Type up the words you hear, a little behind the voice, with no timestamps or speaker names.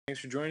Thanks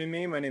for joining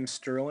me. My name is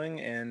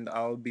Sterling, and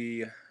I'll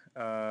be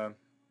uh,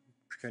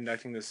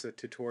 conducting this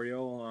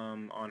tutorial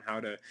on how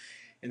to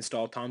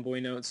install Tomboy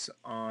notes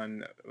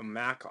on a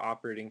Mac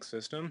operating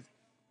system.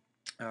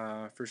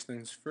 First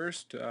things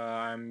first,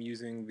 I'm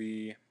using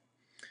the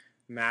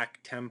Mac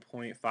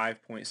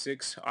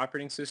 10.5.6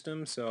 operating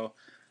system, so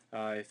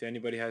if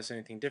anybody has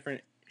anything different,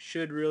 it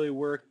should really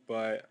work,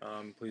 but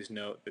please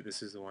note that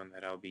this is the one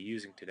that I'll be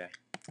using today.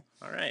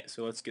 Alright,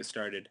 so let's get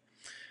started.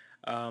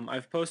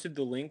 I've posted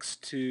the links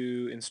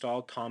to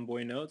install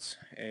Tomboy Notes,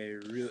 a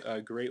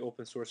great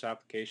open source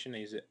application. I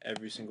use it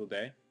every single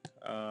day.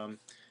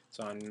 It's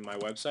on my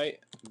website,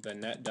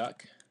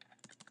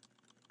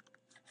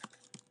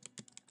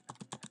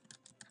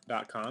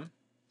 thenetduck.com.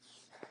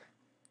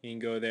 You can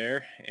go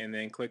there and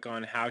then click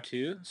on How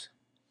To's,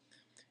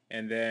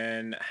 and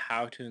then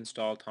How to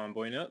install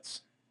Tomboy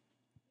Notes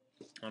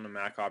on a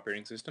Mac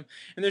operating system.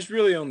 And there's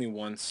really only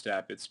one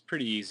step. It's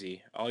pretty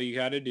easy. All you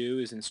got to do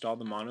is install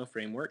the Mono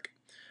framework.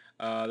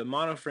 The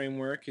Mono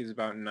framework is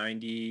about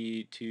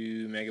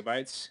 92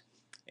 megabytes,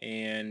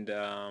 and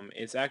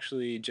it's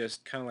actually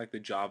just kind of like the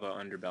Java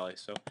underbelly.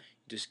 So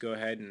just go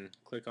ahead and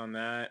click on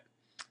that.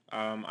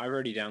 I've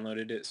already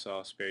downloaded it, so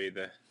I'll spare you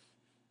the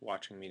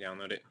watching me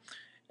download it.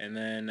 And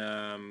then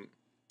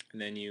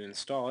you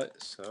install it.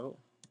 So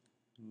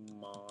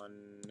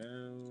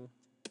Mono.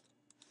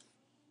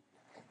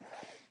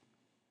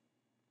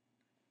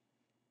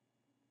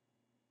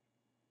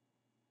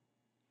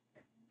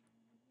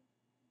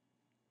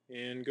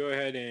 And go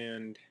ahead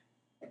and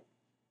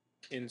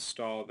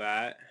install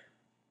that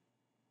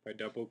by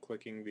double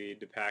clicking the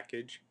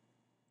package,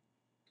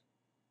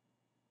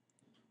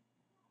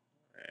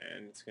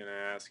 and it's going to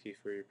ask you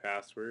for your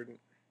password.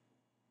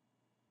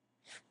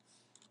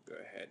 Go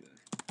ahead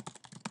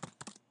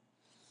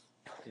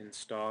and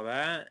install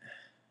that.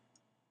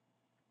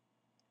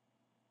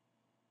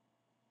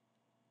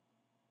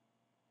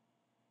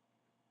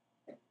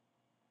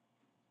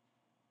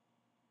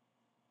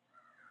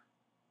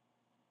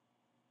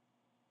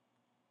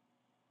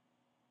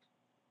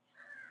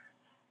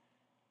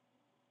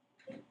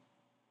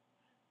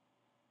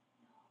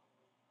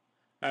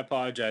 I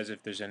apologize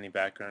if there's any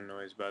background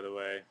noise, by the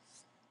way.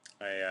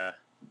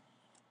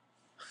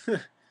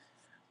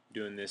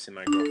 Doing this in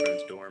my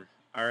girlfriend's dorm.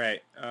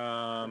 Alright,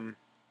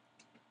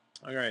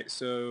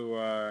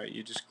 so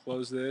you just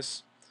close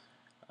this.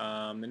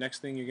 The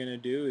next thing you're going to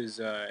do is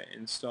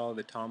install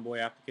the Tomboy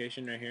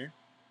application right here.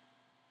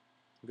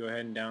 Go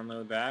ahead and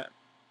download that.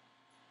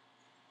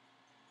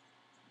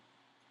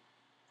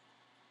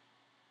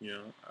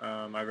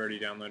 I've already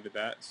downloaded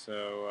that,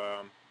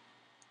 so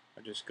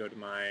I'll just go to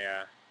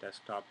my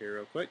desktop here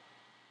real quick.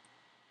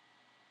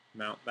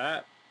 Mount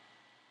that.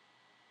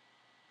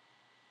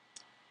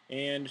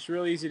 And it's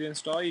really easy to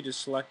install. You just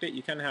select it.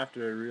 You kind of have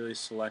to really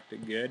select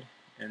it good,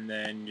 and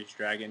then just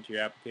drag it into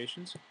your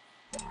applications.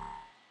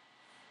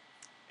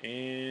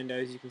 And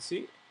as you can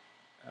see,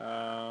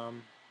 I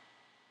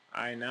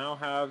now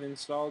have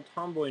installed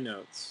Tomboy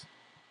Notes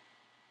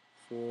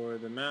for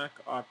the Mac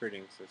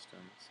operating system.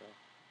 So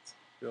it's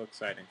real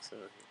exciting. So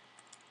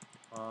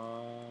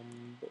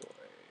Tomboy.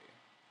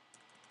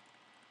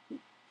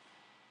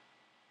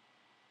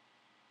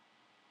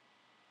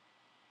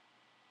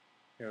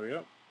 Here we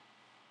go.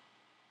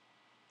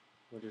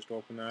 We'll just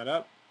open that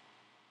up.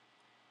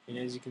 And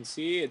as you can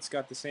see, it's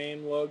got the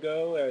same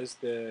logo as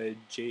the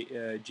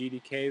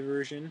GDK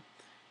version,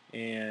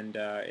 and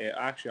it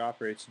actually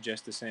operates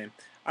just the same.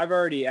 I've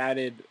already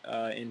added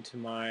into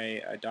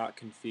my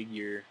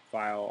 .configure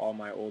file all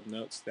my old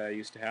notes that I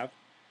used to have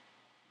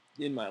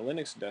in my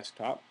Linux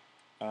desktop,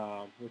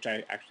 which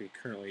I actually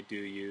currently do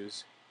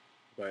use,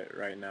 but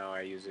right now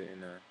I use it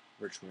in a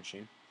virtual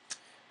machine.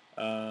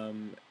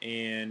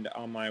 And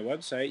on my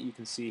website you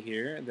can see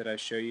here that I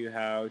show you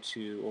how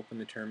to open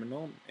the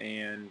terminal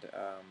and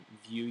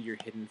view your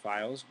hidden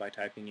files by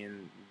typing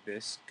in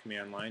this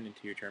command line into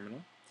your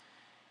terminal.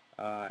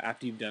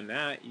 After you've done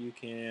that, you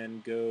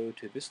can go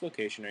to this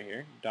location right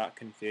here,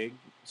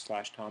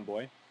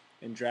 .config/tomboy,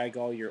 and drag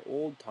all your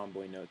old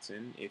Tomboy notes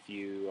in if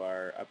you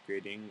are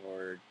upgrading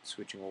or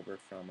switching over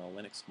from a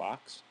Linux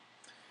box.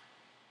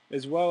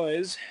 As well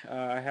as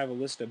I have a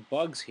list of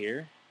bugs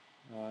here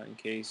in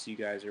case you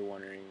guys are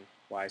wondering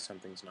why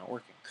something's not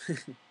working.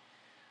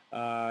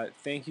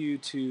 Thank you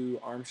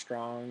to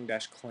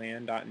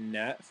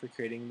armstrong-clan.net for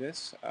creating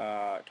this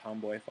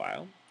Tomboy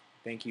file.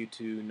 Thank you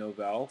to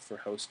Novell for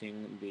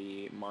hosting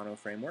the Mono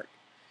framework.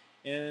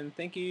 And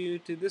thank you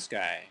to this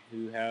guy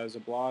who has a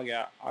blog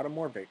at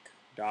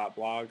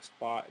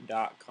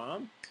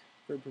automorphic.blogspot.com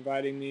for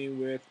providing me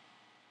with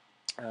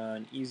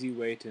an easy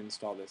way to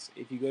install this.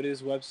 If you go to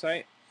his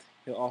website,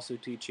 he'll also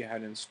teach you how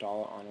to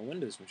install it on a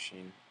Windows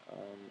machine.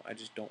 I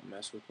just don't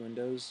mess with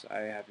Windows.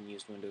 I haven't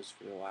used Windows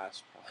for the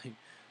last probably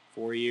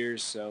 4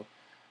 years, so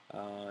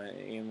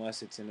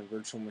unless it's in a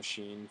virtual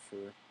machine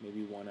for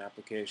maybe one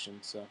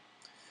application. So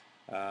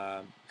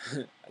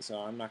so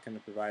I'm not going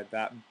to provide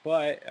that,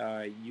 but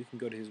you can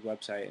go to his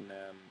website and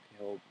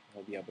he'll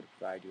be able to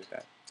provide you with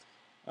that.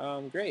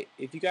 Great.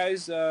 If you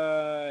guys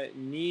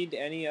need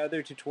any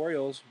other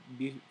tutorials,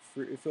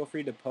 feel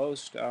free to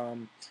post.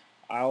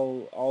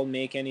 I'll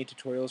make any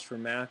tutorials for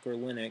Mac or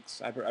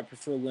Linux. I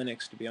prefer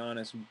Linux, to be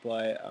honest,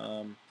 but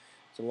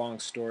it's a long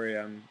story.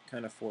 I'm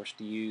kind of forced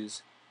to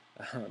use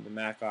the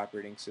Mac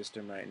operating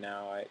system right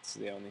now. It's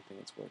the only thing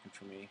that's working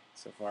for me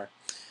so far.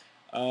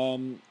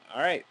 All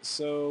right,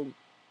 so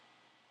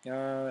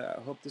I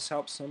hope this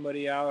helps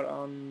somebody out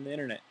on the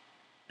internet.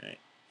 All right.